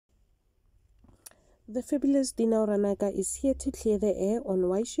The fabulous Dineo Ranaka is here to clear the air on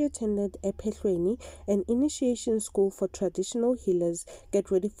why she attended Ephehlweni, an initiation school for traditional healers.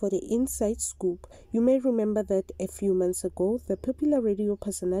 Get ready for the inside scoop. You may remember that a few months ago, the popular radio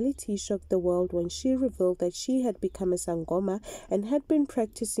personality shocked the world when she revealed that she had become a Sangoma and had been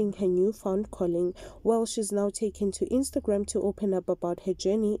practicing her newfound calling. Well, she's now taken to Instagram to open up about her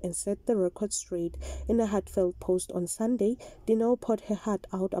journey and set the record straight. In a heartfelt post on Sunday, Dineo poured her heart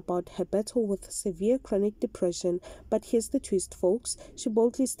out about her battle with severe chronic depression. But here's the twist, folks. She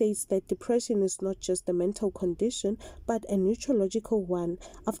boldly states that depression is not just a mental condition, but a neurological one.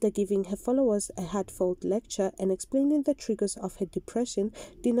 After giving her followers a heartfelt lecture and explaining the triggers of her depression,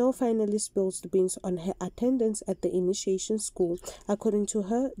 Dineo finally spills the beans on her attendance at the initiation school. According to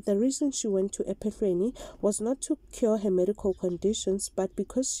her, the reason she went to Ephehlweni was not to cure her medical conditions, but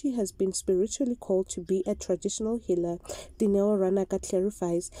because she has been spiritually called to be a traditional healer. Dineo Ranaka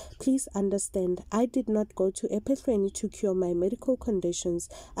clarifies, "Please understand, I did not go to Ephehlweni to cure my medical conditions.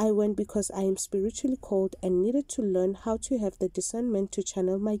 I went because I am spiritually called and needed to learn how to have the discernment to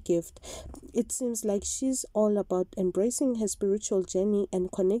channel my gift." It seems like she's all about embracing her spiritual journey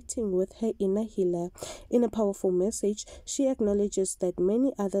and connecting with her inner healer. In a powerful message, she acknowledges that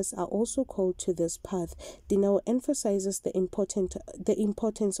many others are also called to this path. Dineo emphasizes the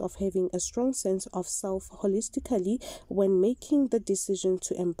importance of having a strong sense of self holistically when making the decision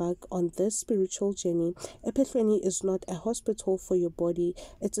to embark on this spiritual journey. Ephehlweni is not a hospital for your body,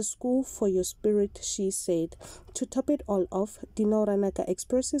 it's a school for your spirit, she said. To top it all off, Dineo Ranaka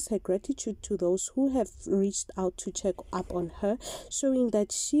expresses her gratitude to those who have reached out to check up on her, showing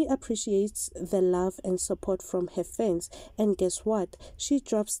that she appreciates the love and support from her fans. And guess what? She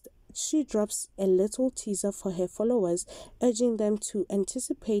drops a little teaser for her followers, urging them to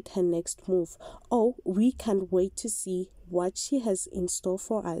anticipate her next move. Oh, we can't wait to see what she has in store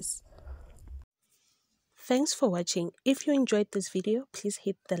for us. Thanks for watching. If you enjoyed this video, please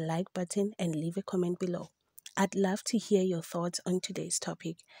hit the like button and leave a comment below. I'd love to hear your thoughts on today's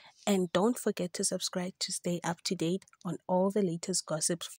topic. And don't forget to subscribe to stay up to date on all the latest gossips